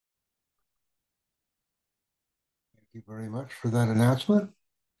you very much for that announcement.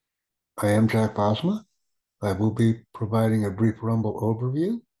 I am Jack Bosma. I will be providing a brief Rumble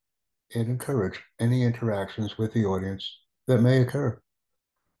overview and encourage any interactions with the audience that may occur.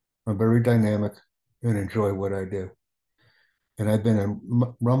 I'm very dynamic and enjoy what I do. And I've been a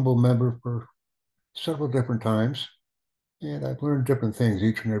Rumble member for several different times, and I've learned different things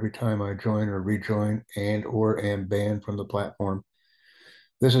each and every time I join or rejoin and or am banned from the platform.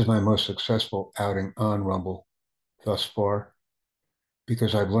 This is my most successful outing on Rumble thus far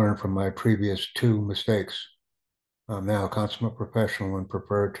because I've learned from my previous two mistakes. I'm now a consummate professional and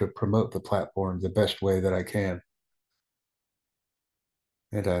prefer to promote the platform the best way that I can.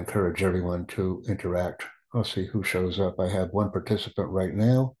 And I encourage everyone to interact. I'll see who shows up. I have one participant right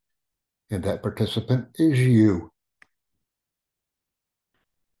now, and that participant is you.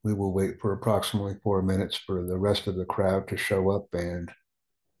 We will wait for approximately 4 minutes for the rest of the crowd to show up and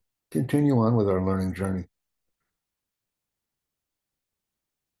continue on with our learning journey.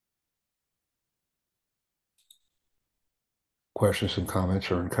 Questions and comments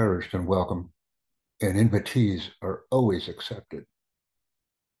are encouraged and welcome, and invitees are always accepted.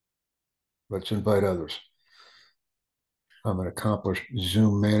 Let's invite others. I'm an accomplished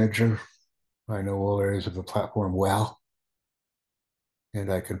Zoom manager. I know all areas of the platform well,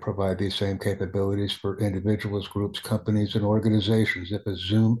 and I can provide these same capabilities for individuals, groups, companies, and organizations if a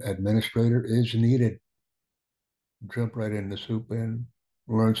Zoom administrator is needed. Jump right in the soup and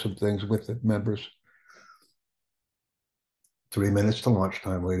learn some things with the members. 3 minutes to launch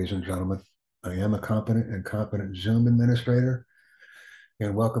time, ladies and gentlemen. I am a competent Zoom administrator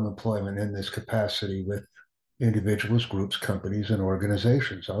and welcome employment in this capacity with individuals, groups, companies, and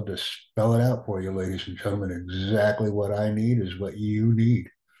organizations. I'll just spell it out for you, ladies and gentlemen. Exactly what I need is what you need.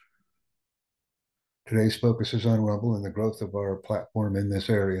 Today's focus is on Rumble and the growth of our platform in this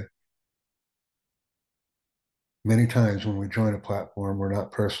area. Many times when we join a platform, we're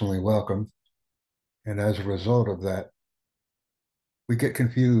not personally welcome. And as a result of that, we get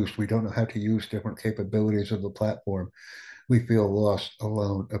confused. We don't know how to use different capabilities of the platform. We feel lost,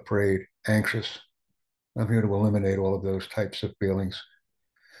 alone, afraid, anxious. I'm here to eliminate all of those types of feelings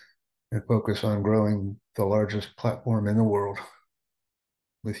and focus on growing the largest platform in the world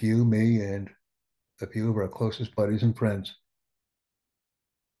with you, me, and a few of our closest buddies and friends.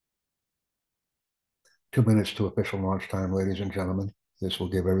 2 minutes to official launch time, ladies and gentlemen. This will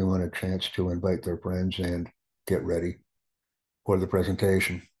give everyone a chance to invite their friends and get ready for the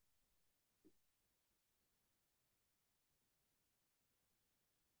presentation.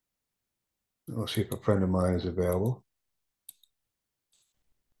 I'll see if a friend of mine is available.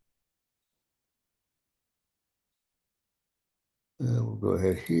 We'll go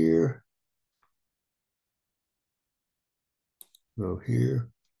ahead here. Go here.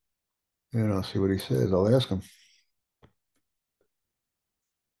 And I'll see what he says. I'll ask him.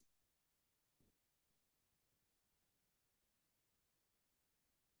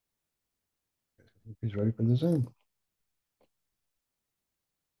 If he's ready for the Zoom.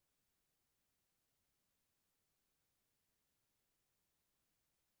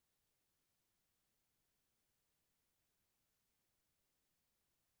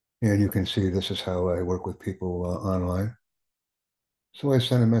 And you can see this is how I work with people online. So I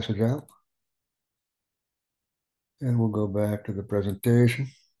send a message out. And we'll go back to the presentation.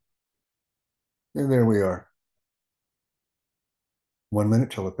 And there we are. 1 minute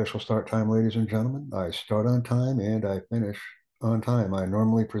till official start time, ladies and gentlemen. I start on time and I finish on time. I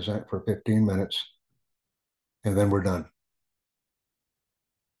normally present for 15 minutes and then we're done.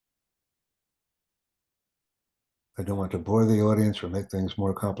 I don't want to bore the audience or make things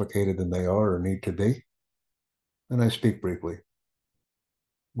more complicated than they are or need to be. And I speak briefly.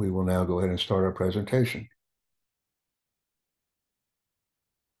 We will now go ahead and start our presentation.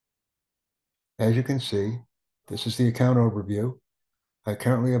 As you can see, this is the account overview. I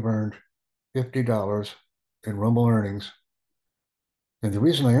currently have earned $50 in Rumble earnings. And the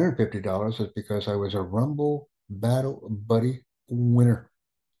reason I earned $50 is because I was a Rumble Battle Buddy winner.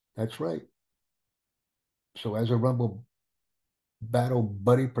 That's right. So as a Rumble Battle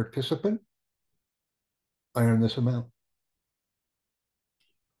Buddy participant, I earned this amount.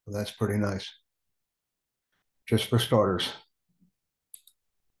 Well, that's pretty nice. Just for starters.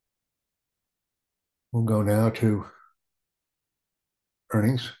 We'll go now to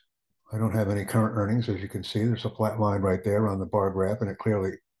earnings. I don't have any current earnings. As you can see, there's a flat line right there on the bar graph, and it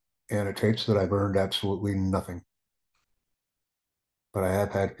clearly annotates that I've earned absolutely nothing. But I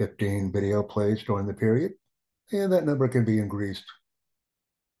have had 15 video plays during the period, and that number can be increased.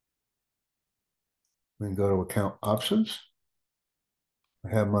 We can go to account options. I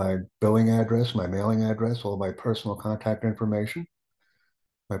have my billing address, my mailing address, all my personal contact information,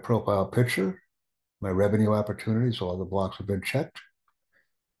 my profile picture, my revenue opportunities, all the blocks have been checked.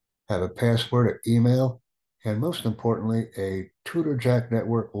 Have a password, an email, and most importantly, a Tutor Jack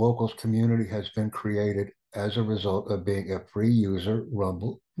Network Locals community has been created as a result of being a free user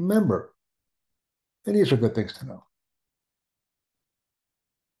Rumble member. And these are good things to know.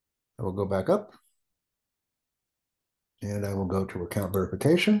 I will go back up and I will go to account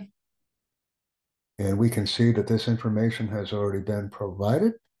verification. And we can see that this information has already been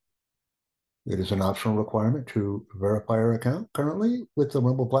provided. It is an optional requirement to verify our account currently with the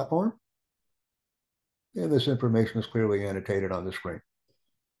Rumble platform. And this information is clearly annotated on the screen.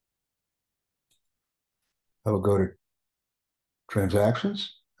 I will go to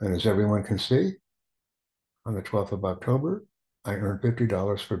transactions. And as everyone can see, on the 12th of October, I earned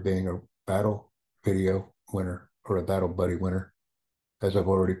 $50 for being a battle video winner or a battle buddy winner, as I've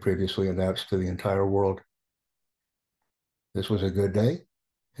already previously announced to the entire world. This was a good day,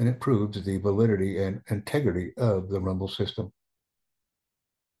 and it proves the validity and integrity of the Rumble system.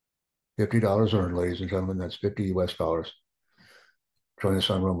 $50 earned, ladies and gentlemen. That's 50 US dollars. Join us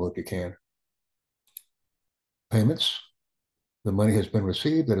on Rumble if you can. Payments. The money has been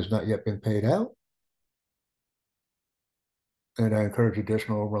received that has not yet been paid out. And I encourage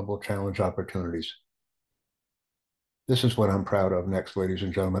additional Rumble Challenge opportunities. This is what I'm proud of next, ladies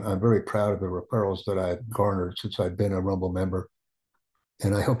and gentlemen. I'm very proud of the referrals that I've garnered since I've been a Rumble member.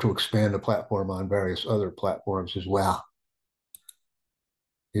 And I hope to expand the platform on various other platforms as well.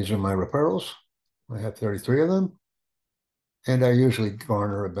 These are my referrals. I have 33 of them. And I usually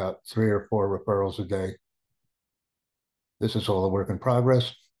garner about 3 or 4 referrals a day. This is all a work in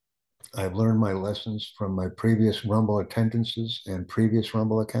progress. I've learned my lessons from my previous Rumble attendances and previous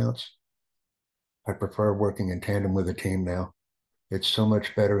Rumble accounts. I prefer working in tandem with a team now. It's so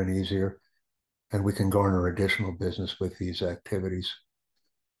much better and easier, and we can garner additional business with these activities.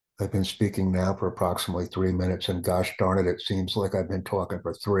 I've been speaking now for approximately 3 minutes, and gosh darn it, it seems like I've been talking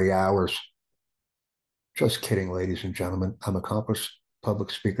for 3 hours. Just kidding, ladies and gentlemen. I'm an accomplished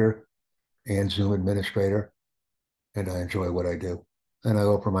public speaker and Zoom administrator, and I enjoy what I do. And I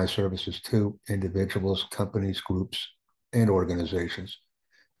offer my services to individuals, companies, groups, and organizations,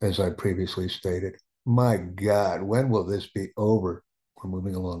 as I previously stated. My God, when will this be over? We're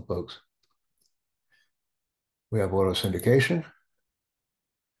moving along, folks. We have auto syndication.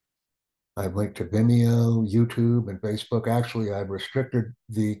 I've linked to Vimeo, YouTube, and Facebook. Actually, I've restricted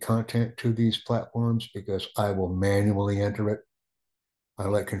the content to these platforms because I will manually enter it. I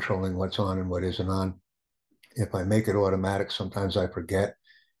like controlling what's on and what isn't on. If I make it automatic, sometimes I forget,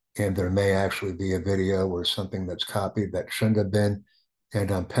 and there may actually be a video or something that's copied that shouldn't have been, and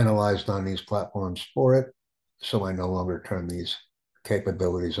I'm penalized on these platforms for it. So I no longer turn these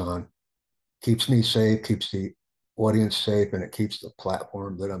capabilities on. Keeps me safe, keeps the audience safe, and it keeps the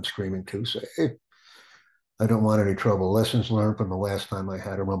platform that I'm streaming to safe. I don't want any trouble. Lessons learned from the last time I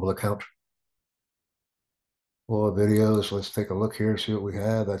had a Rumble account. All videos, let's take a look here, see what we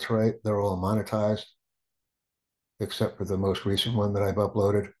have. That's right, they're all monetized, except for the most recent one that I've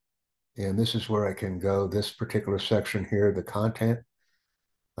uploaded. And this is where I can go, this particular section here, the content.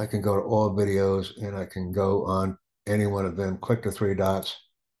 I can go to all videos and I can go on any one of them, click the 3 dots,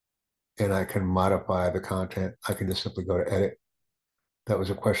 and I can modify the content. I can just simply go to edit. That was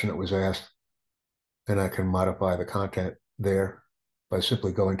a question that was asked. And I can modify the content there by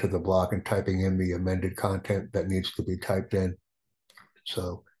simply going to the block and typing in the amended content that needs to be typed in.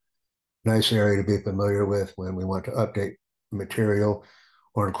 So nice area to be familiar with when we want to update material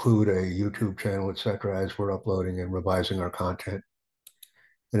or include a YouTube channel, etc., as we're uploading and revising our content.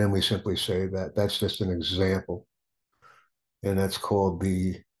 And then we simply say that that's just an example. And that's called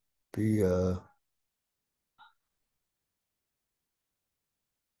the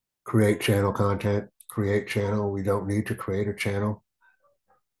create channel content, create channel. We don't need to create a channel.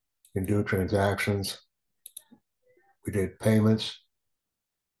 We can do transactions. We did payments,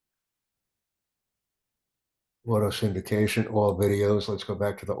 auto syndication, all videos. Let's go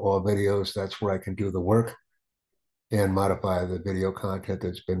back to the all videos. That's where I can do the work and modify the video content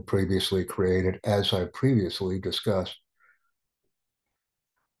that's been previously created, as I previously discussed.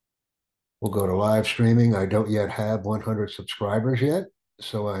 We'll go to live streaming. I don't yet have 100 subscribers yet,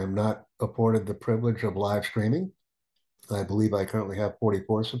 so I am not afforded the privilege of live streaming. I believe I currently have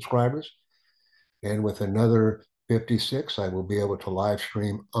 44 subscribers, and with another 56, I will be able to live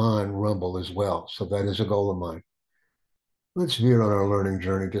stream on Rumble as well. So that is a goal of mine. Let's veer on our learning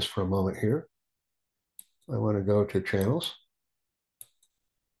journey just for a moment here. I want to go to channels.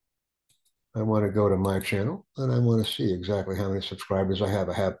 I want to go to my channel and I want to see exactly how many subscribers I have.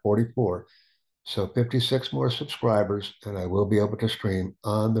 I have 44. So 56 more subscribers, and I will be able to stream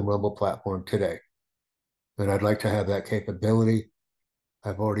on the Rumble platform today. And I'd like to have that capability.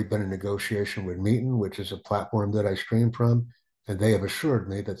 I've already been in negotiation with Meetin, which is a platform that I stream from, and they have assured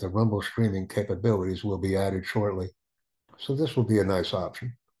me that the Rumble streaming capabilities will be added shortly. So this will be a nice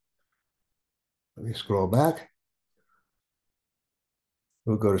option. Let me scroll back.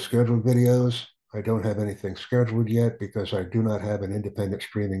 We'll go to scheduled videos. I don't have anything scheduled yet because I do not have an independent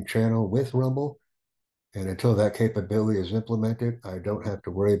streaming channel with Rumble. And until that capability is implemented, I don't have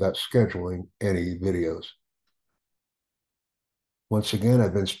to worry about scheduling any videos. Once again,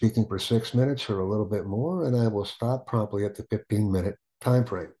 I've been speaking for 6 minutes or a little bit more, and I will stop promptly at the 15-minute time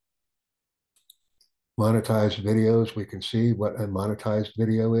frame. Monetized videos, we can see what a monetized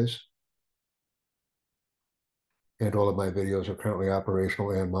video is. And all of my videos are currently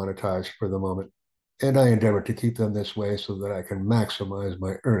operational and monetized for the moment. And I endeavor to keep them this way so that I can maximize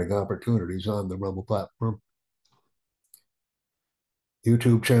my earning opportunities on the Rumble platform.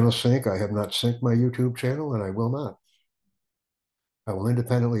 YouTube channel sync. I have not synced my YouTube channel, and I will not. I will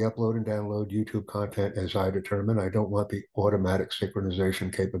independently upload and download YouTube content as I determine. I don't want the automatic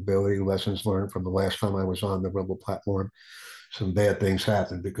synchronization capability. Lessons learned from the last time I was on the Rumble platform. Some bad things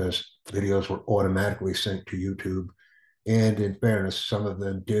happened because videos were automatically synced to YouTube. And in fairness, some of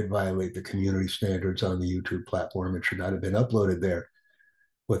them did violate the community standards on the YouTube platform and should not have been uploaded there.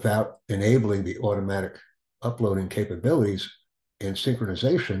 Without enabling the automatic uploading capabilities and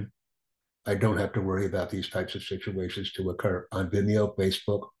synchronization, I don't have to worry about these types of situations to occur on Vimeo,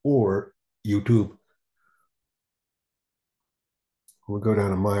 Facebook, or YouTube. We'll go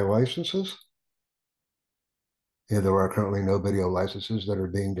down to My Licenses. And there are currently no video licenses that are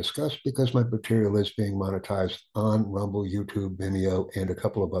being discussed because my material is being monetized on Rumble, YouTube, Vimeo, and a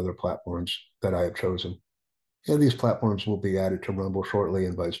couple of other platforms that I have chosen. And these platforms will be added to Rumble shortly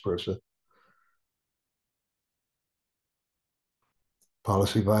and vice versa.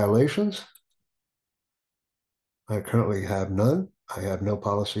 Policy violations. I currently have none. I have no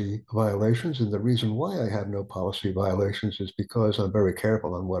policy violations. And the reason why I have no policy violations is because I'm very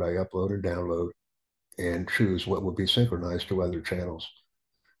careful on what I upload and download and choose what will be synchronized to other channels.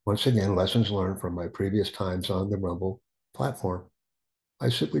 Once again, lessons learned from my previous times on the Rumble platform. I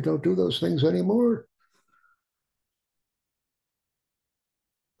simply don't do those things anymore.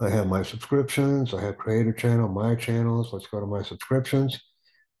 I have my subscriptions. I have Creator Channel, my channels. Let's go to my subscriptions,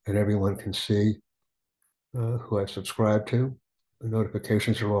 and everyone can see who I've subscribed to. The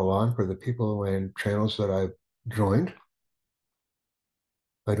notifications are all on for the people and channels that I've joined.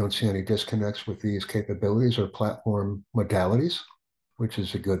 I don't see any disconnects with these capabilities or platform modalities, which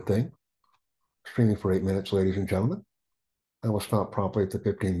is a good thing. Streaming for 8 minutes, ladies and gentlemen. I will stop promptly at the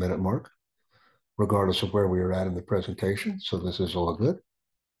 15-minute mark, regardless of where we are at in the presentation. So this is all good.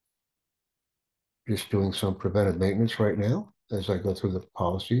 Just doing some preventive maintenance right now as I go through the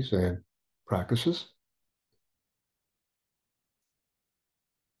policies and practices.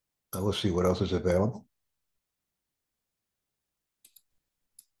 I will see what else is available.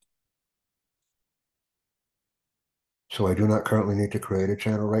 So I do not currently need to create a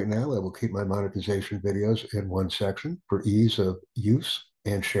channel right now. I will keep my monetization videos in one section for ease of use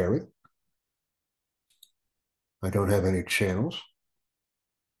and sharing. I don't have any channels.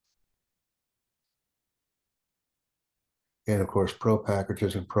 And of course, pro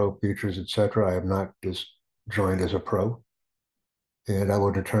packages and pro features, etc. I have not just joined as a pro. And I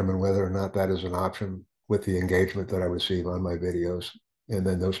will determine whether or not that is an option with the engagement that I receive on my videos. And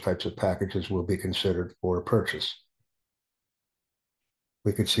then those types of packages will be considered for purchase.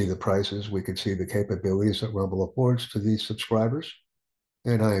 We could see the prices. We could see the capabilities that Rumble affords to these subscribers.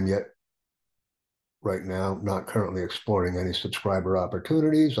 And I am yet right now not currently exploring any subscriber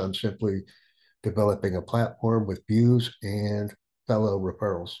opportunities. I'm simply developing a platform with views and fellow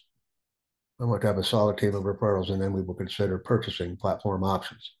referrals. I want to have a solid team of referrals, and then we will consider purchasing platform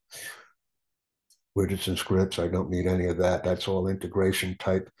options. Widgets and scripts, I don't need any of that. That's all integration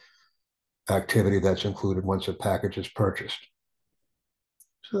type activity that's included once a package is purchased.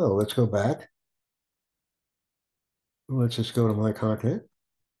 So let's go back. Let's just go to my content.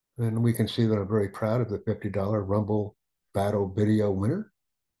 And we can see that I'm very proud of the $50 Rumble Battle Video winner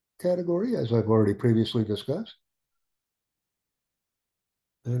category, as I've already previously discussed.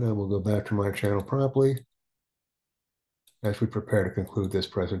 And I will go back to my channel promptly as we prepare to conclude this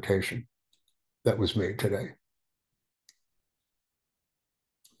presentation that was made today.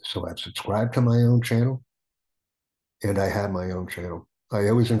 So I've subscribed to my own channel, and I have my own channel. I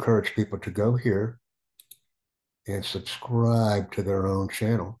always encourage people to go here and subscribe to their own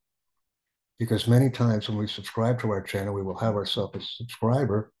channel because many times when we subscribe to our channel, we will have ourselves as a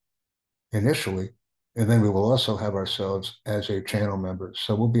subscriber initially, and then we will also have ourselves as a channel member.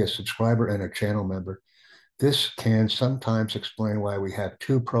 So we'll be a subscriber and a channel member. This can sometimes explain why we have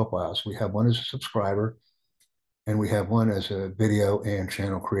two profiles. We have one as a subscriber, and we have one as a video and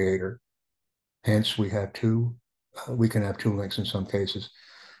channel creator. Hence, we have two, we can have two links in some cases.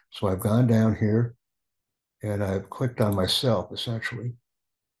 So I've gone down here and I've clicked on myself essentially.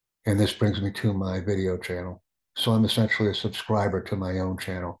 And this brings me to my video channel. So I'm essentially a subscriber to my own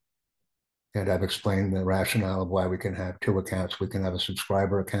channel. And I've explained the rationale of why we can have two accounts. We can have a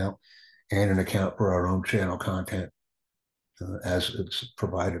subscriber account and an account for our own channel content as it's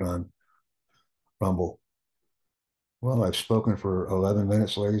provided on Rumble. Well, I've spoken for 11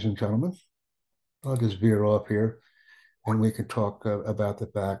 minutes, ladies and gentlemen. I'll just veer off here and we can talk about the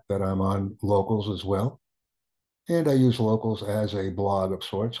fact that I'm on Locals as well. And I use Locals as a blog of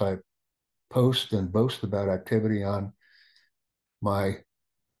sorts. I post and boast about activity on my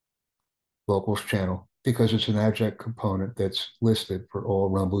Locals channel because it's an abject component that's listed for all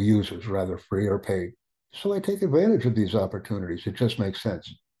Rumble users, rather free or paid. So I take advantage of these opportunities. It just makes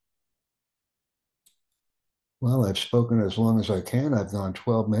sense. Well, I've spoken as long as I can. I've gone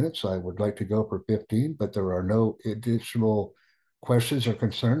 12 minutes. I would like to go for 15, but there are no additional questions or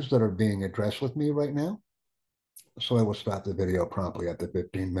concerns that are being addressed with me right now. So I will stop the video promptly at the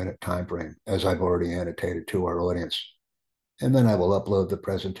 15-minute time frame, as I've already annotated to our audience. And then I will upload the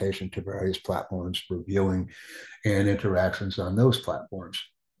presentation to various platforms for viewing and interactions on those platforms.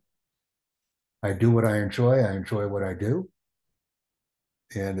 I do what I enjoy what I do.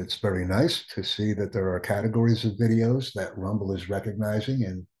 And it's very nice to see that there are categories of videos that Rumble is recognizing,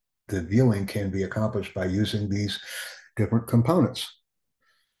 and the viewing can be accomplished by using these different components.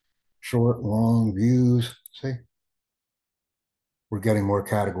 Short, long views, see? We're getting more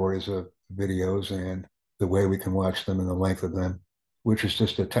categories of videos and the way we can watch them and the length of them, which is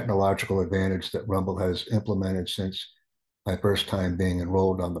just a technological advantage that Rumble has implemented since my first time being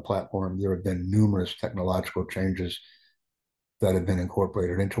enrolled on the platform. There have been numerous technological changes that have been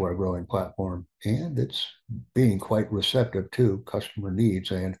incorporated into our growing platform, and it's being quite receptive to customer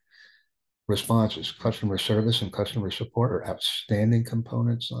needs and responses. Customer service and customer support are outstanding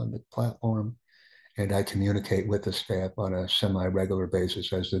components on the platform, and I communicate with the staff on a semi-regular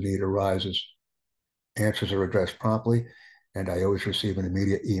basis as the need arises. Answers are addressed promptly, and I always receive an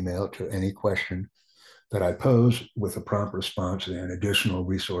immediate email to any question that I pose with a prompt response and additional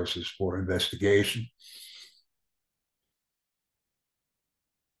resources for investigation.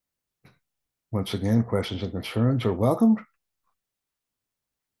 Once again, questions and concerns are welcomed.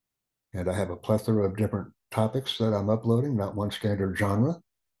 And I have a plethora of different topics that I'm uploading, not one standard genre.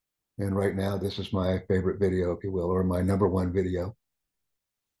 And right now, this is my favorite video, if you will, or my number one video.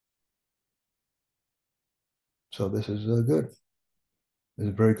 So this is good. This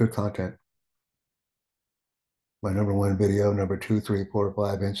is very good content. My number one video, number 2, 3, 4,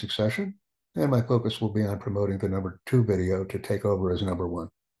 5 in succession. And my focus will be on promoting the number 2 video to take over as number 1.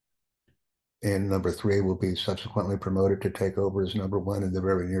 And number 3 will be subsequently promoted to take over as number 1 in the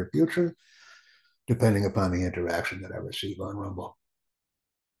very near future, depending upon the interaction that I receive on Rumble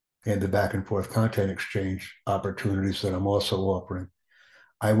and the back and forth content exchange opportunities that I'm also offering.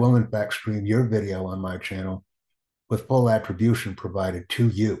 I will in fact stream your video on my channel with full attribution provided to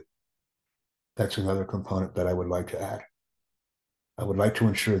you. That's another component that I would like to add. I would like to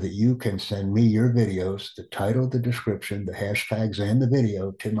ensure that you can send me your videos, the title, the description, the hashtags, and the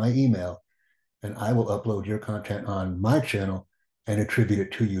video to my email, and I will upload your content on my channel and attribute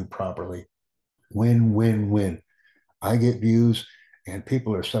it to you properly. Win, win, win. I get views, and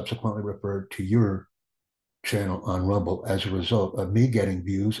people are subsequently referred to your channel on Rumble as a result of me getting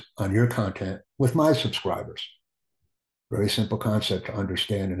views on your content with my subscribers. Very simple concept to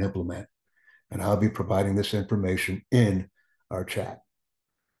understand and implement. And I'll be providing this information in our chat.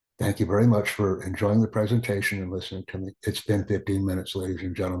 Thank you very much for enjoying the presentation and listening to me. It's been 15 minutes, ladies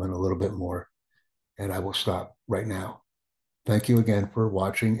and gentlemen, a little bit more, and I will stop right now. Thank you again for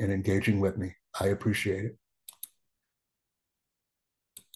watching and engaging with me. I appreciate it.